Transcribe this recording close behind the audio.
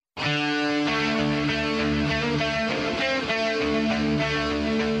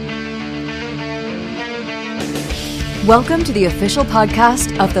Welcome to the official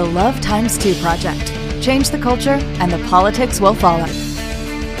podcast of the Love Times 2 Project. Change the culture and the politics will follow.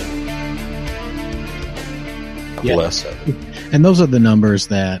 Bless it. And those are the numbers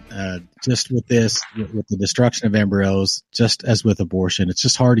that just with the destruction of embryos, just as with abortion, it's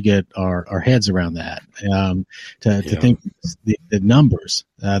just hard to get our heads around that, to think the numbers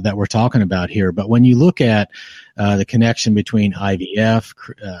that we're talking about here. But when you look at the connection between IVF,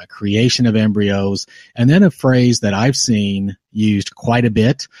 creation of embryos, and then a phrase that I've seen used quite a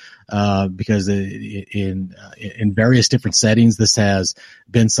bit, because in various different settings, this has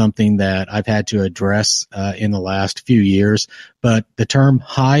been something that I've had to address in the last few years. But the term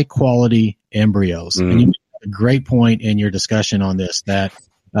high quality embryos, and you made a great point in your discussion on this, that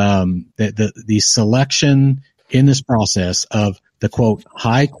the selection in this process of the quote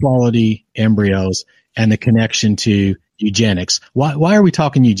high quality embryos and the connection to eugenics. Why are we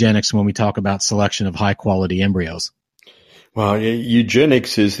talking eugenics when we talk about selection of high quality embryos? Well,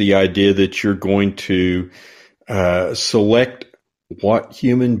 eugenics is the idea that you're going to select what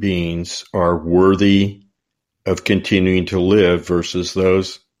human beings are worthy of continuing to live versus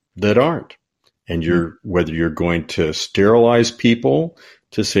those that aren't. And whether you're going to sterilize people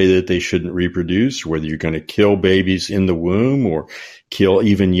to say that they shouldn't reproduce, whether you're going to kill babies in the womb or kill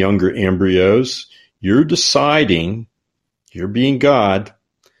even younger embryos, you're deciding, you're being God,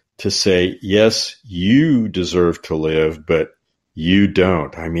 to say, yes, you deserve to live, but you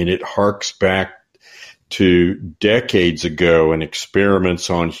don't. I mean, it harks back to decades ago and experiments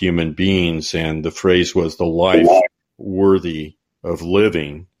on human beings, and the phrase was the life worthy of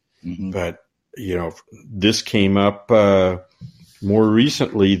living. Mm-hmm. But, this came up more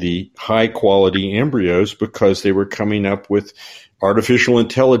recently, the high quality embryos, because they were coming up with artificial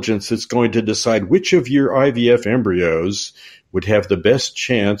intelligence that's going to decide which of your IVF embryos would have the best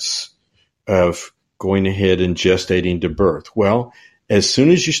chance of going ahead and gestating to birth. Well, as soon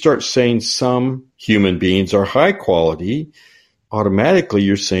as you start saying some human beings are high quality, automatically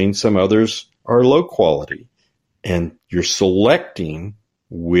you're saying some others are low quality. And you're selecting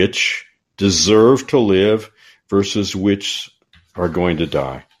which deserve to live versus which are going to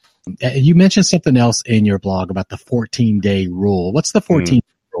die. You mentioned something else in your blog about the 14-day rule. What's the 14-day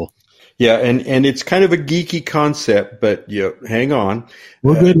rule? Yeah, and it's kind of a geeky concept, but hang on.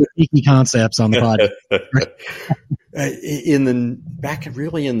 We're good with geeky concepts on the podcast. in the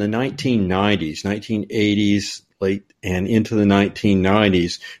 1990s, 1980s, late and into the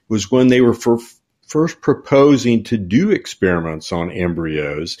 1990s was when they were first proposing to do experiments on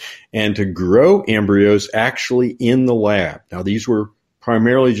embryos and to grow embryos actually in the lab. Now, these were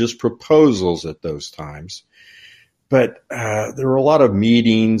primarily just proposals at those times. But there were a lot of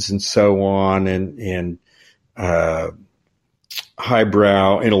meetings and so on, and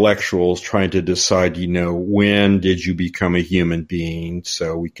highbrow intellectuals trying to decide, when did you become a human being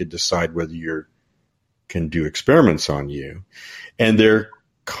so we could decide whether you can do experiments on you. And their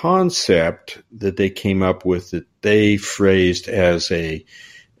concept that they came up with, that they phrased as a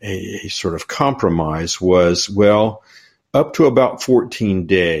sort of compromise, was, well, up to about 14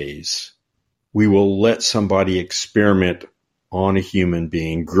 days, we will let somebody experiment on a human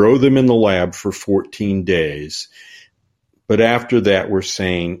being, grow them in the lab for 14 days. But after that, we're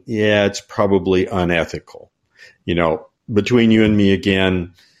saying, it's probably unethical. Between you and me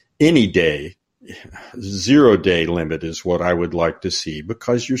again, any day, 0-day limit is what I would like to see,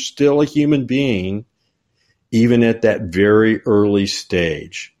 because you're still a human being, even at that very early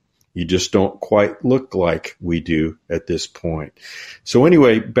stage. You just don't quite look like we do at this point. So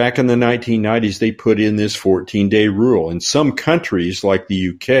anyway, back in the 1990s, they put in this 14-day rule. In some countries, like the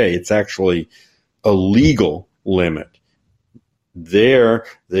UK, it's actually a legal limit. There,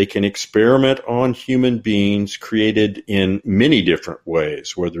 they can experiment on human beings created in many different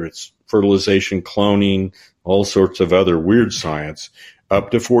ways, whether it's fertilization, cloning, all sorts of other weird science,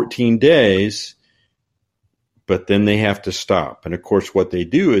 up to 14 days. But then they have to stop. And of course, what they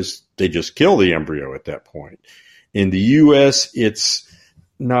do is they just kill the embryo at that point. In the U.S., it's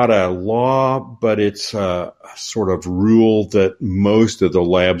not a law, but it's a sort of rule that most of the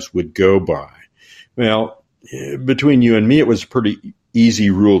labs would go by. Well, between you and me, it was a pretty easy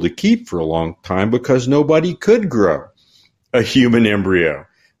rule to keep for a long time, because nobody could grow a human embryo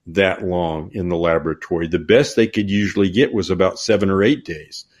that long in the laboratory. The best they could usually get was about 7 or 8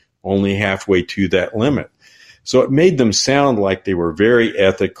 days, only halfway to that limit. So it made them sound like they were very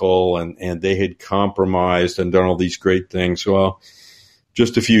ethical and they had compromised and done all these great things. Well,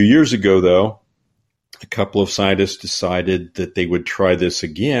 just a few years ago, though, a couple of scientists decided that they would try this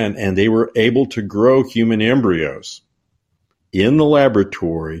again, and they were able to grow human embryos in the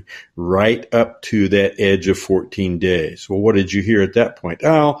laboratory right up to that edge of 14 days. Well, what did you hear at that point?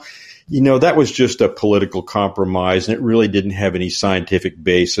 Oh, that was just a political compromise, and it really didn't have any scientific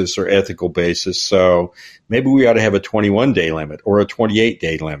basis or ethical basis. So maybe we ought to have a 21-day limit or a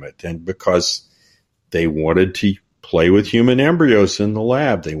 28-day limit. And because they wanted to play with human embryos in the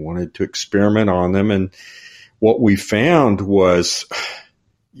lab, they wanted to experiment on them. And what we found was,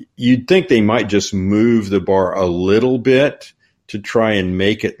 you'd think they might just move the bar a little bit to try and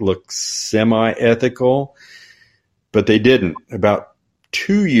make it look semi-ethical, but they didn't. About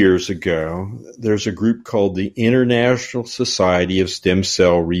 2 years ago, there's a group called the International Society of Stem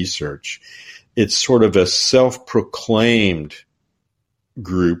Cell Research. It's sort of a self-proclaimed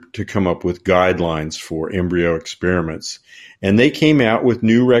group to come up with guidelines for embryo experiments. And they came out with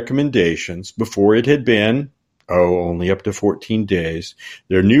new recommendations before it had been, only up to 14 days.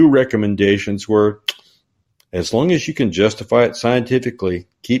 Their new recommendations were, as long as you can justify it scientifically,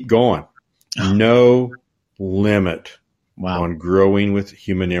 keep going. No limit on growing with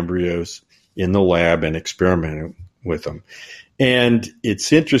human embryos in the lab and experimenting with them. And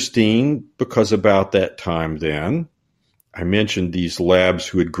it's interesting because about that time then, I mentioned these labs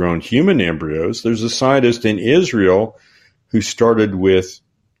who had grown human embryos. There's a scientist in Israel who started with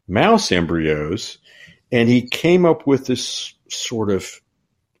mouse embryos, and he came up with this sort of,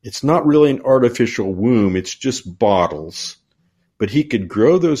 it's not really an artificial womb, it's just bottles. But he could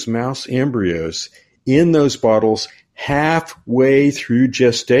grow those mouse embryos in those bottles halfway through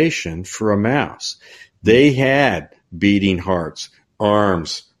gestation for a mouse. They had beating hearts,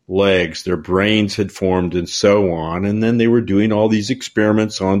 arms, legs, their brains had formed and so on. And then they were doing all these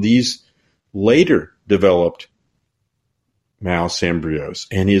experiments on these later developed mouse embryos.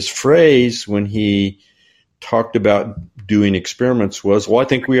 And his phrase when he talked about doing experiments was, well, I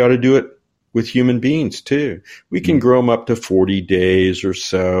think we ought to do it with human beings too. We can grow them up to 40 days or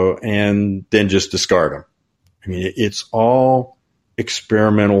so and then just discard them. I mean, it's all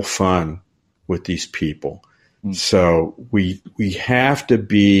experimental fun with these people. So we have to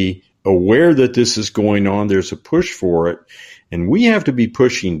be aware that this is going on. There's a push for it. And we have to be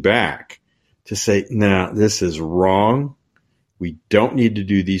pushing back to say, no, this is wrong. We don't need to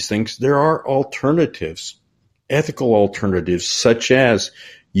do these things. There are alternatives, ethical alternatives, such as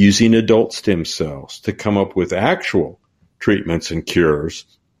using adult stem cells to come up with actual treatments and cures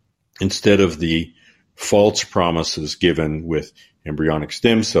instead of the false promises given with embryonic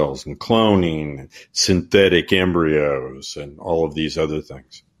stem cells and cloning, synthetic embryos, and all of these other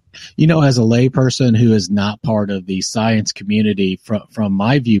things. As a layperson who is not part of the science community, from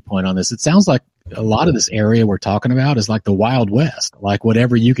my viewpoint on this, it sounds like a lot of this area we're talking about is like the Wild West, like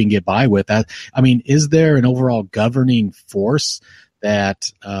whatever you can get by with. I mean, is there an overall governing force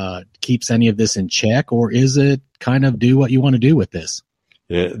that keeps any of this in check, or is it kind of do what you want to do with this?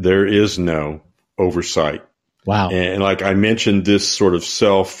 There is no oversight. Wow. And like I mentioned, this sort of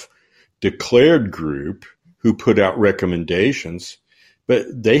self-declared group who put out recommendations, but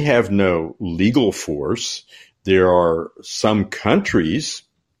they have no legal force. There are some countries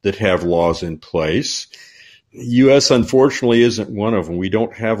that have laws in place. The U.S., unfortunately, isn't one of them. We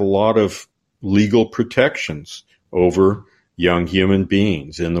don't have a lot of legal protections over young human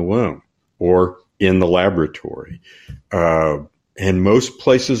beings in the womb or in the laboratory. And most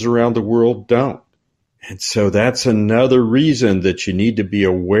places around the world don't. And so that's another reason that you need to be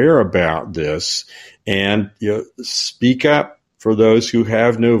aware about this and speak up for those who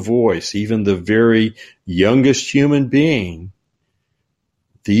have no voice, even the very youngest human being.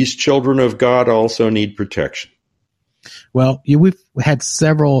 These children of God also need protection. Well, we've had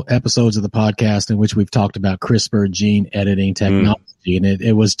several episodes of the podcast in which we've talked about CRISPR gene editing technology. And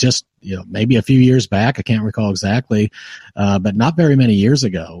it was just, maybe a few years back, I can't recall exactly, but not very many years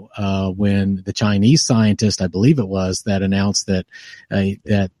ago, when the Chinese scientist, I believe it was, that announced that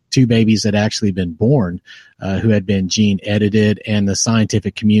that two babies had actually been born who had been gene edited, and the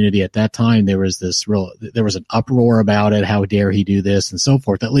scientific community at that time, there was an uproar about it. How dare he do this and so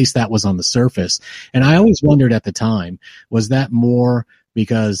forth. At least that was on the surface. And I always wondered at the time, was that more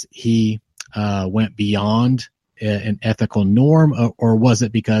because he went beyond an ethical norm, or was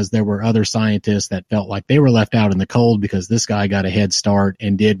it because there were other scientists that felt like they were left out in the cold because this guy got a head start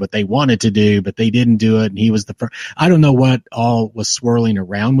and did what they wanted to do, but they didn't do it, and he was the first? I don't know what all was swirling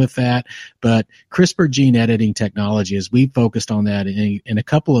around with that, but CRISPR gene editing technology, as we focused on that in a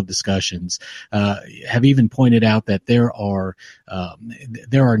couple of discussions, have even pointed out that there are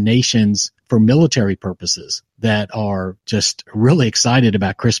nations for military purposes that are just really excited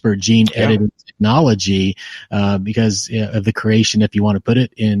about CRISPR gene editing technology, because of the creation, if you want to put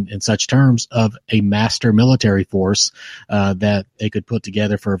it in such terms, of a master military force, that they could put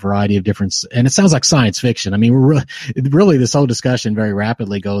together for a variety of different, and it sounds like science fiction. I mean, we're really this whole discussion very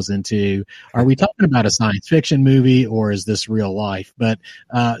rapidly goes into, are we talking about a science fiction movie or is this real life? But,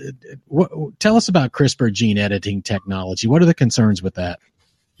 tell us about CRISPR gene editing technology. What are the concerns with that?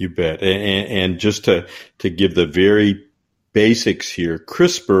 You bet. And just to give the very basics here,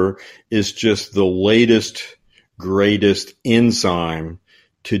 CRISPR is just the latest, greatest enzyme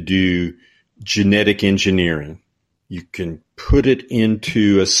to do genetic engineering. You can put it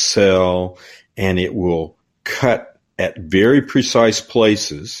into a cell and it will cut at very precise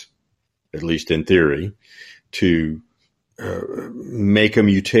places, at least in theory, to make a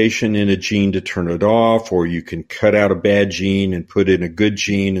mutation in a gene to turn it off, or you can cut out a bad gene and put in a good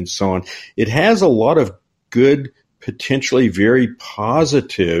gene and so on. It has a lot of good, potentially very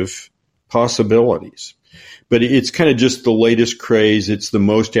positive possibilities. But it's kind of just the latest craze. It's the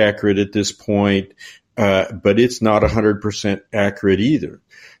most accurate at this point, but it's not 100% accurate either.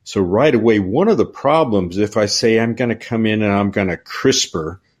 So right away, one of the problems, if I say I'm going to come in and I'm going to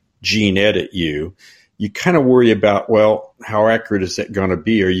CRISPR gene edit you kind of worry about, well, how accurate is that going to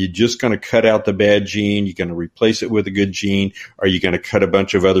be? Are you just going to cut out the bad gene? You're going to replace it with a good gene? Are you going to cut a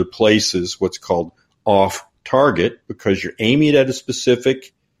bunch of other places, what's called off target, because you're aiming at a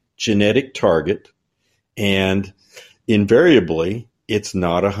specific genetic target, and invariably it's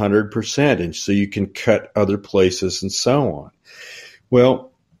not 100%. And so you can cut other places and so on.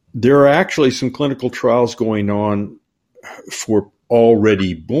 Well, there are actually some clinical trials going on for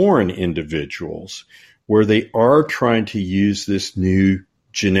already born individuals where they are trying to use this new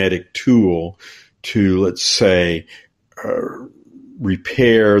genetic tool to, let's say,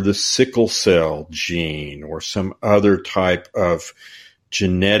 repair the sickle cell gene or some other type of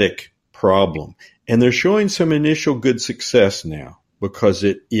genetic problem. And they're showing some initial good success now because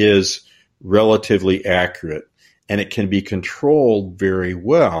it is relatively accurate and it can be controlled very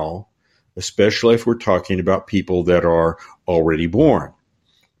well, especially if we're talking about people that are already born.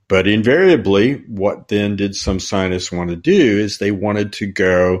 But invariably, what then did some scientists want to do is they wanted to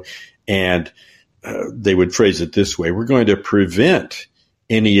go and they would phrase it this way: we're going to prevent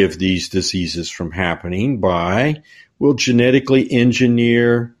any of these diseases from happening by, we'll genetically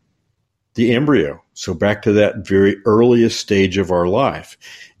engineer the embryo. So back to that very earliest stage of our life.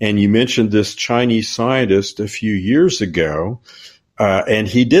 And you mentioned this Chinese scientist a few years ago, and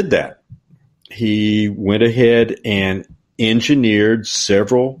he did that. He went ahead and engineered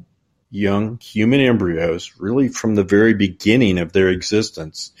several young human embryos, really from the very beginning of their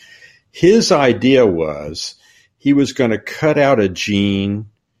existence. His idea was he was going to cut out a gene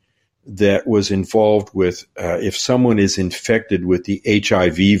that was involved with if someone is infected with the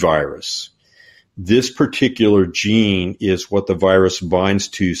HIV virus. This particular gene is what the virus binds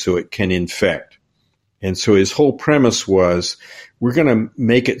to so it can infect. And so his whole premise was, we're going to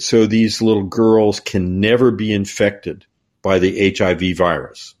make it so these little girls can never be infected by the HIV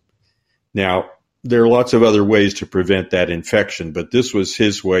virus. Now, there are lots of other ways to prevent that infection, but this was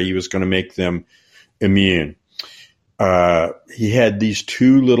his way. He was going to make them immune. He had these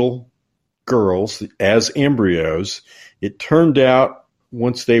two little girls as embryos. It turned out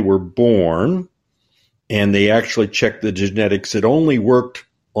once they were born and they actually checked the genetics, it only worked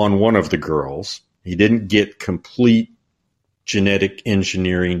on one of the girls. He didn't get complete genetic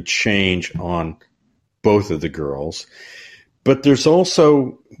engineering change on both of the girls. But there's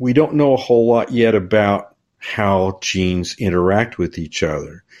also, we don't know a whole lot yet about how genes interact with each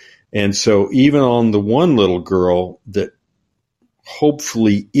other. And so even on the one little girl that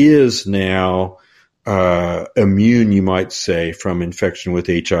hopefully is now immune, you might say, from infection with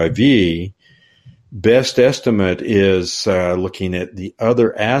HIV, best estimate is looking at the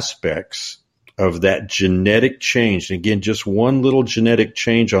other aspects of that genetic change. And again, just one little genetic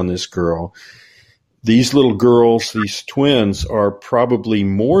change on this girl. These little girls, these twins, are probably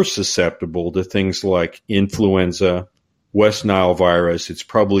more susceptible to things like influenza, West Nile virus. It's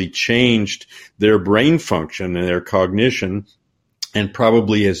probably changed their brain function and their cognition and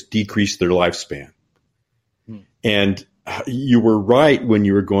probably has decreased their lifespan. And you were right when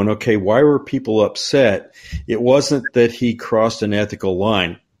you were going, okay, why were people upset? It wasn't that he crossed an ethical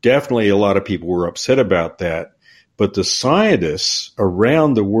line. Definitely a lot of people were upset about that. But the scientists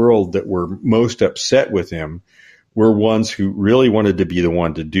around the world that were most upset with him were ones who really wanted to be the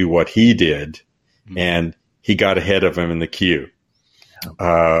one to do what he did. And he got ahead of him in the queue.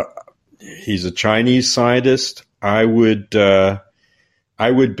 He's a Chinese scientist. I would bet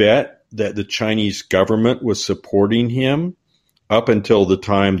that the Chinese government was supporting him up until the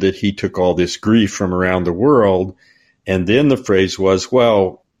time that he took all this grief from around the world. And then the phrase was,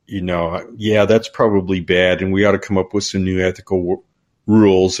 well, yeah, that's probably bad, and we ought to come up with some new ethical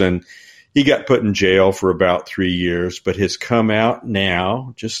rules. And he got put in jail for about 3 years, but has come out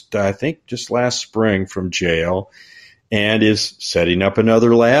now, I think just last spring from jail, and is setting up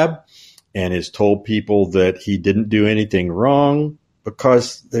another lab and has told people that he didn't do anything wrong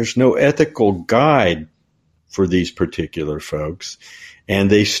because there's no ethical guide for these particular folks. And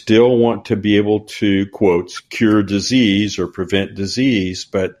they still want to be able to, quotes, cure disease or prevent disease,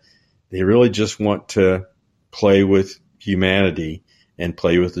 but they really just want to play with humanity and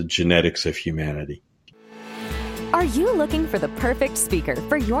play with the genetics of humanity. Are you looking for the perfect speaker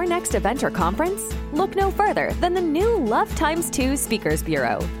for your next event or conference? Look no further than the new Love x2 Speakers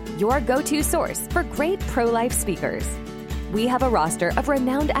Bureau, your go-to source for great pro-life speakers. We have a roster of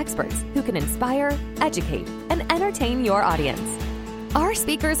renowned experts who can inspire, educate, and entertain your audience. Our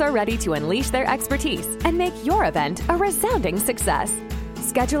speakers are ready to unleash their expertise and make your event a resounding success.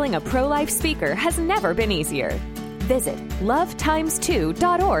 Scheduling a pro-life speaker has never been easier. Visit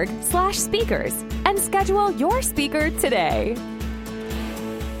lovetimes2.org/speakers and schedule your speaker today.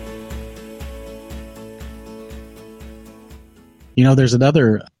 There's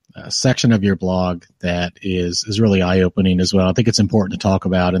another section of your blog that is really eye-opening as well. I think it's important to talk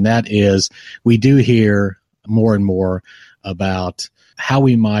about, and that is we do hear more and more about how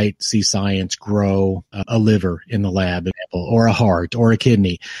we might see science grow a liver in the lab, or a heart, or a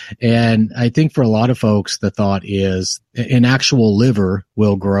kidney. And I think for a lot of folks, the thought is an actual liver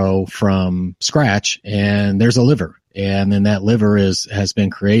will grow from scratch, and there's a liver. And then that liver has been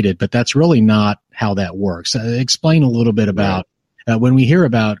created, but that's really not how that works. Explain a little bit about when we hear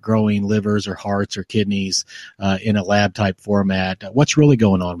about growing livers or hearts or kidneys in a lab type format, what's really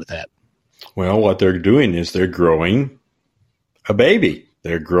going on with that? Well, what they're doing is they're growing a baby.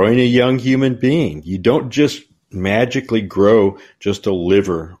 They're growing a young human being. You don't just magically grow just a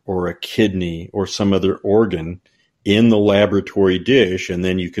liver or a kidney or some other organ in the laboratory dish and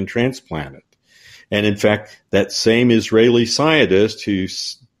then you can transplant it. And in fact, that same Israeli scientist who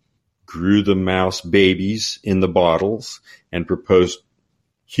grew the mouse babies in the bottles and proposed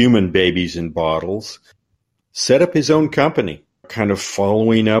human babies in bottles set up his own company, kind of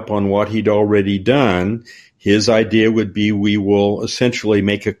following up on what he'd already done. His idea would be we will essentially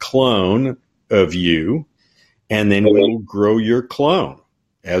make a clone of you, and then we'll grow your clone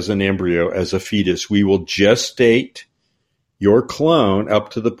as an embryo, as a fetus. We will gestate your clone up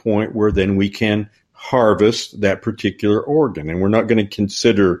to the point where then we can harvest that particular organ. And we're not going to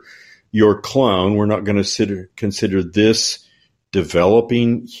consider your clone, we're not going to consider this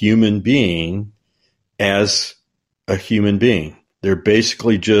developing human being as a human being. They're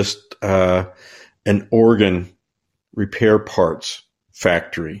basically just an organ repair parts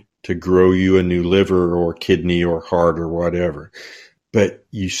factory to grow you a new liver or kidney or heart or whatever. But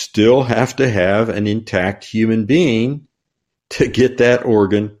you still have to have an intact human being to get that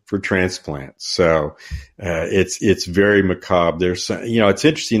organ for transplant. So it's very macabre. There's it's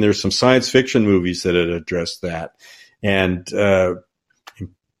interesting. There's some science fiction movies that address that. And in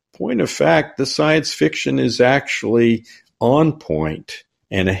point of fact, the science fiction is actually on point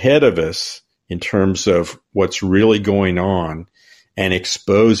and ahead of us in terms of what's really going on and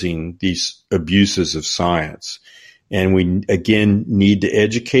exposing these abuses of science. And we, again, need to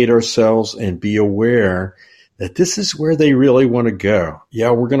educate ourselves and be aware that this is where they really want to go.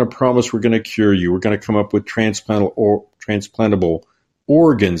 Yeah, we're going to promise we're going to cure you. We're going to come up with transplantable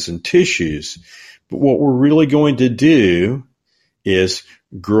organs and tissues. But what we're really going to do is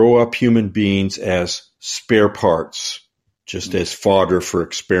grow up human beings as spare parts, just as fodder for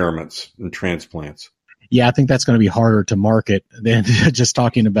experiments and transplants. Yeah, I think that's going to be harder to market than just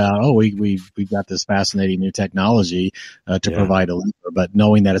talking about, we've got this fascinating new technology to provide a liver, but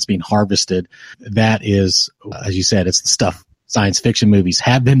knowing that it's being harvested, that is, as you said, it's the stuff science fiction movies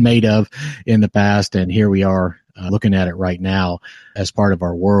have been made of in the past, and here we are looking at it right now as part of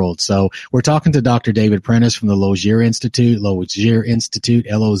our world. So we're talking to Dr. David Prentice from the Lozier Institute, Lozier Institute,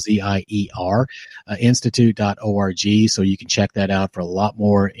 Lozier, institute.org. So you can check that out for a lot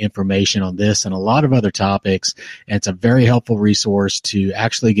more information on this and a lot of other topics. And it's a very helpful resource to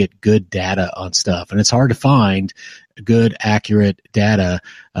actually get good data on stuff. And it's hard to find good, accurate data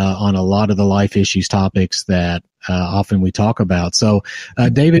on a lot of the life issues topics that often we talk about. So,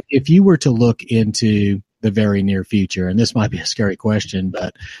 David, if you were to look into the very near future, and this might be a scary question,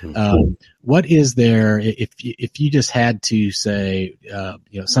 but what is there, if you just had to say,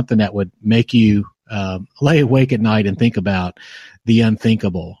 something that would make you lay awake at night and think about the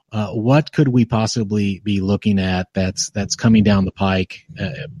unthinkable, what could we possibly be looking at that's coming down the pike,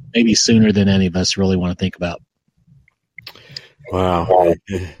 maybe sooner than any of us really want to think about? Wow.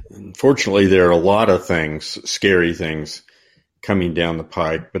 Unfortunately, there are a lot of things, scary things coming down the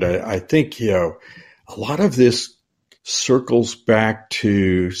pike, but I think, a lot of this circles back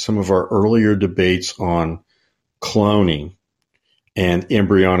to some of our earlier debates on cloning and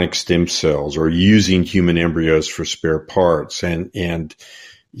embryonic stem cells, or using human embryos for spare parts. And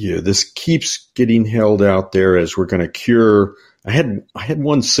this keeps getting held out there as we're going to cure. I had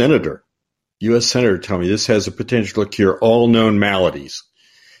one senator, U.S. senator, tell me this has the potential to cure all known maladies.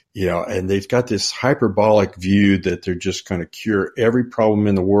 And they've got this hyperbolic view that they're just going to cure every problem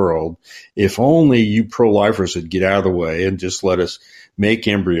in the world. If only you pro-lifers would get out of the way and just let us make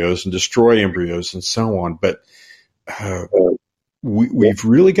embryos and destroy embryos and so on. But we've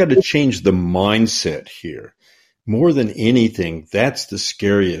really got to change the mindset here. More than anything, that's the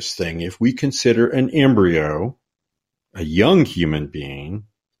scariest thing. If we consider an embryo, a young human being,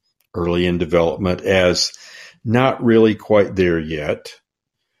 early in development, as not really quite there yet,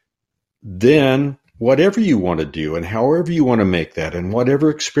 then whatever you want to do and however you want to make that and whatever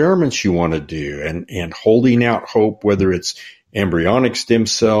experiments you want to do and holding out hope, whether it's embryonic stem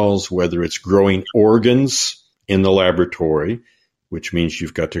cells, whether it's growing organs in the laboratory, which means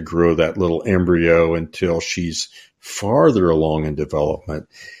you've got to grow that little embryo until she's farther along in development.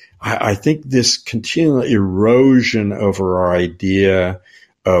 I think this continual erosion over our idea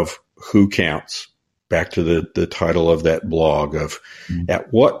of who counts, back to the title of that blog, of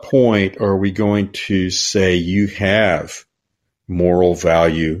at what point are we going to say you have moral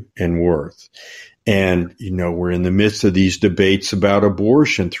value and worth? And, we're in the midst of these debates about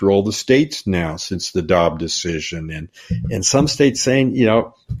abortion through all the states now since the Dobbs decision. And some states saying,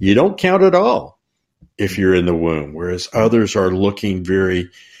 you don't count at all if you're in the womb, whereas others are looking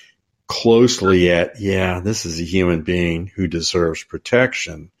very closely at, this is a human being who deserves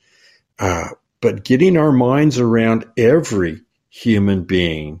protection. But getting our minds around every human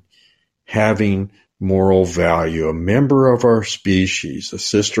being having moral value, a member of our species, a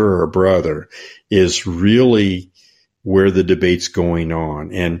sister or a brother, is really where the debate's going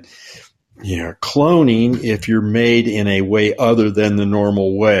on. And, cloning, if you're made in a way other than the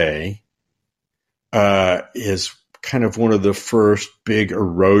normal way, is kind of one of the first big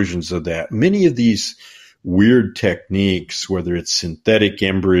erosions of that. Many of these weird techniques, whether it's synthetic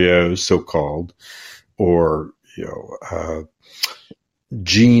embryos, so-called, or,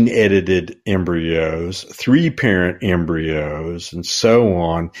 gene-edited embryos, 3-parent embryos, and so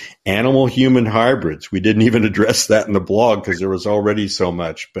on, animal-human hybrids. We didn't even address that in the blog because there was already so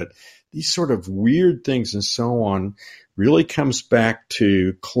much. But these sort of weird things and so on really comes back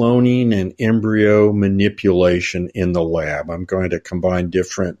to cloning and embryo manipulation in the lab. I'm going to combine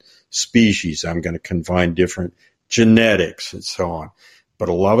different species. I'm going to combine different genetics and so on. But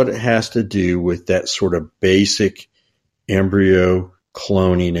a lot of it has to do with that sort of basic embryo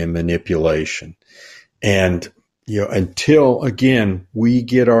cloning and manipulation. And, until, again, we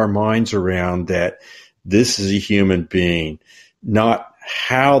get our minds around that this is a human being, not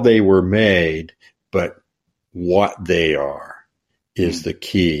how they were made, but what they are is the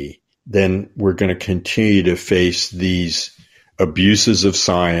key, then we're going to continue to face these abuses of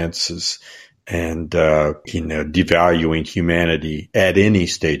sciences and, devaluing humanity at any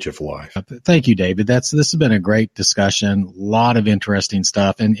stage of life. Thank you, David. This has been a great discussion, a lot of interesting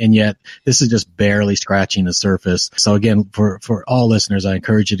stuff, and yet this is just barely scratching the surface. So again, for all listeners, I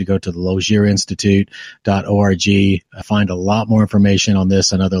encourage you to go to the lozierinstitute.org, find a lot more information on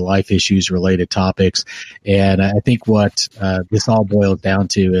this and other life issues related topics. And I think what this all boils down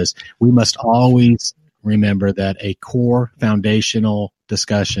to is we must always remember that a core foundational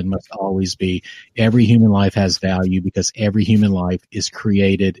discussion must always be every human life has value because every human life is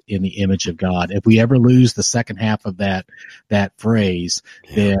created in the image of God. If we ever lose the second half of that phrase,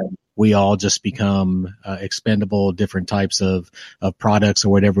 then we all just become expendable, different types of products or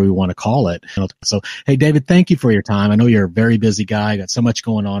whatever we want to call it. So, hey, David, thank you for your time. I know you're a very busy guy, got so much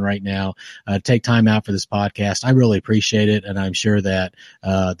going on right now. Take time out for this podcast. I really appreciate it, and I'm sure that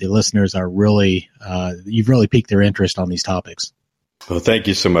the listeners are really, you've really piqued their interest on these topics. Well, thank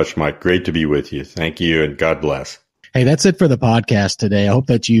you so much, Mike. Great to be with you. Thank you, and God bless. Hey, that's it for the podcast today. I hope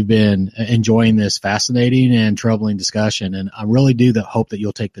that you've been enjoying this fascinating and troubling discussion. And I really do hope that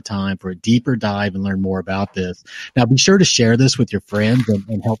you'll take the time for a deeper dive and learn more about this. Now, be sure to share this with your friends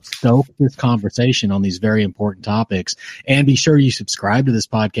and help stoke this conversation on these very important topics. And be sure you subscribe to this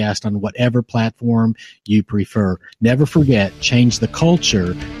podcast on whatever platform you prefer. Never forget, change the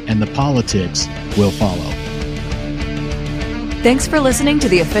culture and the politics will follow. Thanks for listening to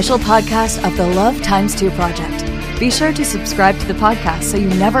the official podcast of the Love Times 2 Project. Be sure to subscribe to the podcast so you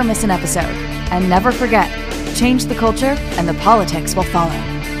never miss an episode. And never forget, change the culture and the politics will follow.